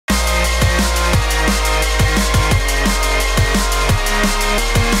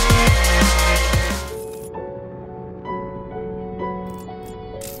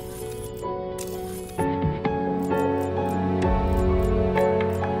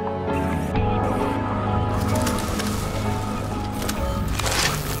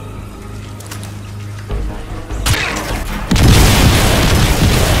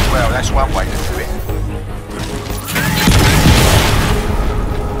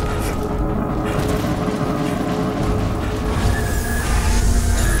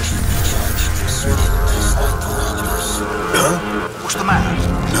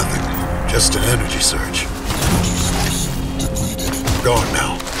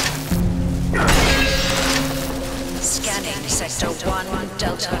Scanning Sector 1,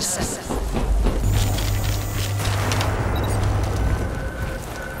 Delta 7.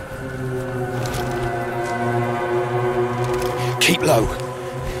 Keep low.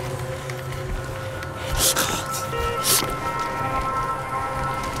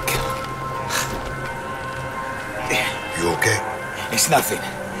 You okay? It's nothing.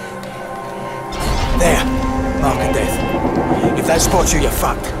 There. Mark of death. If that spots you, you're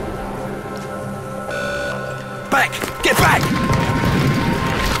fucked. Back! Get back!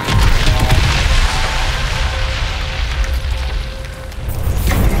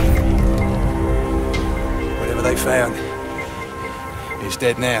 Whatever they found, he's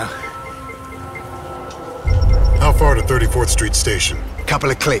dead now. How far to 34th Street Station? Couple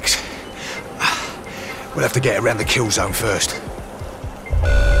of clicks. We'll have to get around the kill zone first.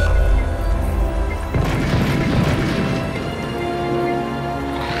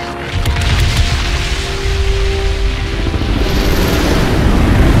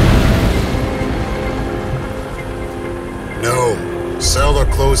 No. Cell are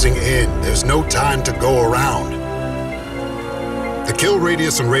closing in. There's no time to go around. The kill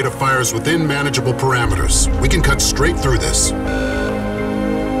radius and rate of fire is within manageable parameters. We can cut straight through this.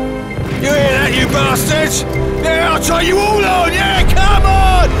 You hear that, you bastards? Yeah, I'll try you all on! Yeah, come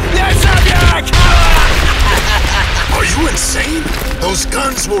on! Yes, have ya! Come on! Are you insane? Those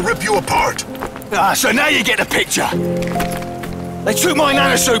guns will rip you apart. Ah, so now you get the picture. They took my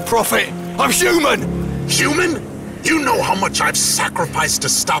nanosuit, Prophet. I'm human! Human? You know how much I've sacrificed to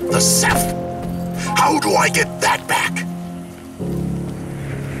stop the Ceph. How do I get that back?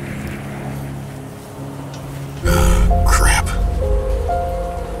 Crap.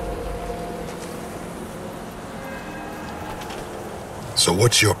 So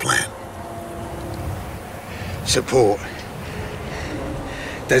what's your plan? Support.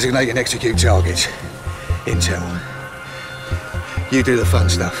 Designate and execute targets. Intel. You do the fun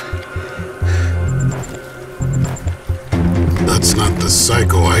stuff. That's not the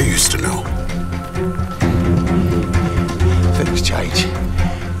Psycho I used to know. Things change.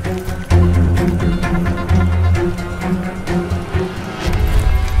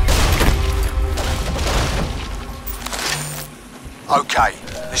 Okay,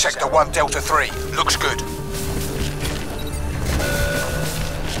 Sector 1 Delta 3, looks good.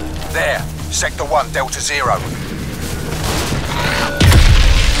 There, Sector 1 Delta 0.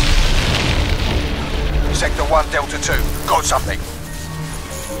 Sector 1 Delta 2, got something.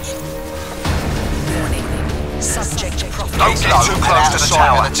 Warning. Subject Prophet. Don't get too close to the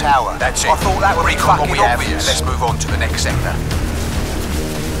tower. That's it. I thought that would be fucking obvious. Let's move on to the next sector.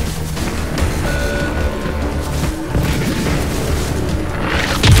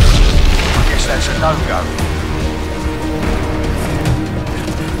 That's a no-go.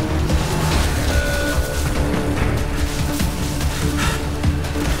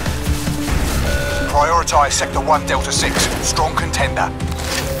 Prioritize Sector 1 Delta 6. Strong contender.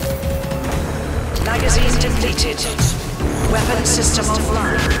 Magazine depleted. Weapon system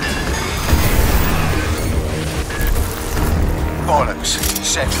offline. Bollocks.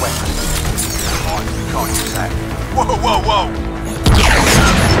 Set weapon. Right, we can't use that. Whoa, whoa, whoa!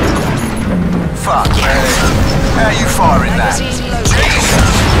 Fuck, man. How are you firing that? Jesus!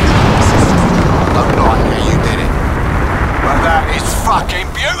 Don't like how you did it. But that is fucking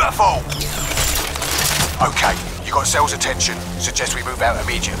beautiful! Okay, you got Cell's attention. Suggest we move out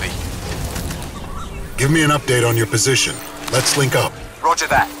immediately. Give me an update on your position. Let's link up. Roger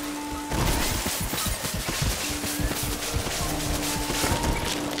that.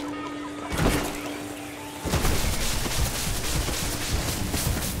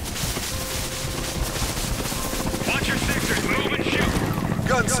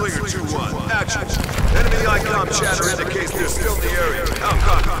 Gunslinger 2-1, action. Enemy ICOM chatter indicates they're still in the area. How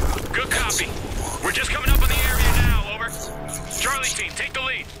copy? Good copy. We're just coming up on the area now, over. Charlie team, take the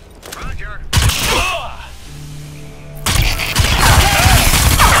lead. Roger.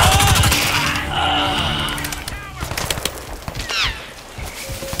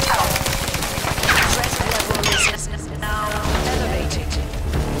 Threat level is now elevated.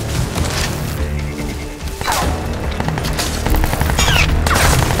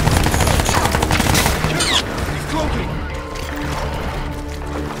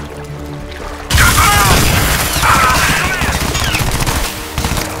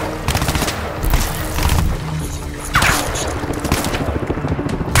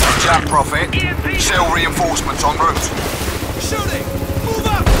 Prophet. Cell reinforcements en route. Shooting! Move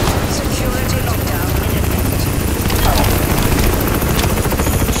up! Security lockdown in effect.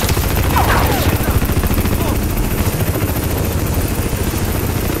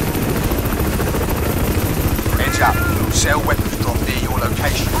 up. Sell weapons drop near your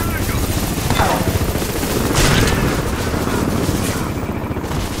location.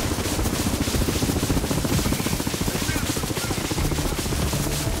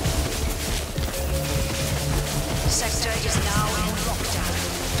 Sector is now in lockdown.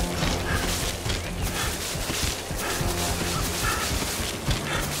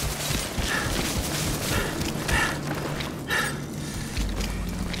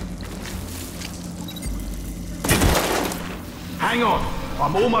 Hang on,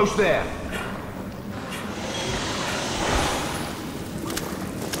 I'm almost there.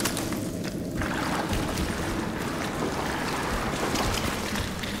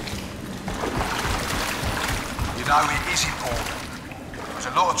 You know, it is important. There's a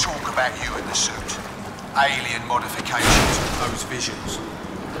lot of talk about you in the suit. Alien modifications and those visions.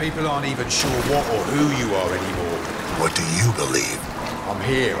 People aren't even sure what or who you are anymore. What do you believe? I'm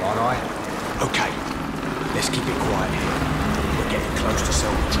here, aren't I? Okay, let's keep it quiet here. We're getting close to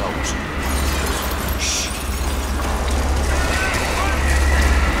cell controls. Shh.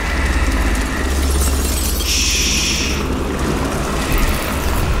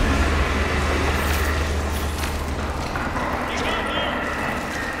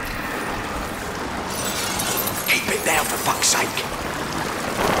 Keep it down, for fuck's sake.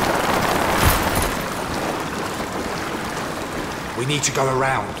 We need to go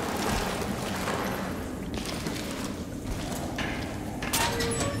around.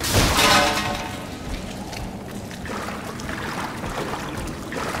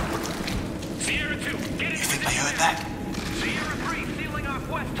 Sierra 2, get in. You think they heard that? Sierra 3, sealing off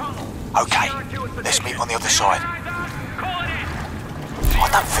west tunnel. Okay, let's meet on the other side. Call it in. I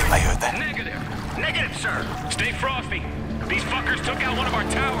don't think they heard that. Negative. Negative, sir. Stay frosty. These fuckers took out one of our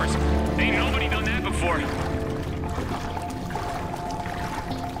towers. Ain't nobody done that before.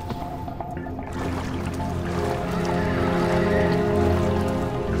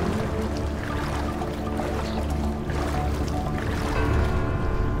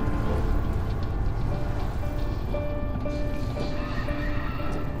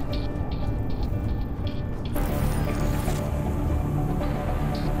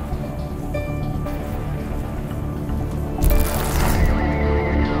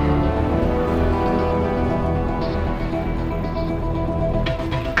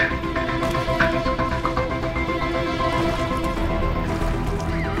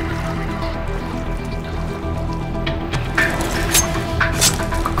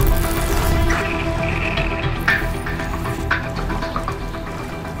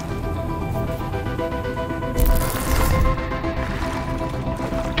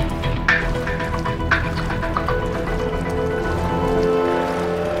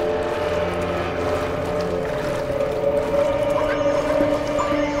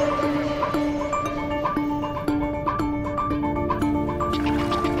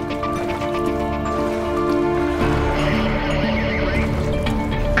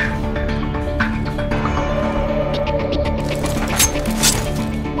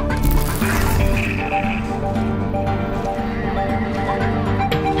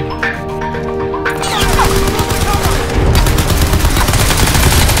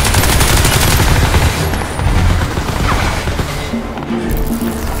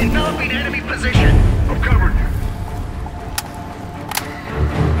 Enveloping enemy position.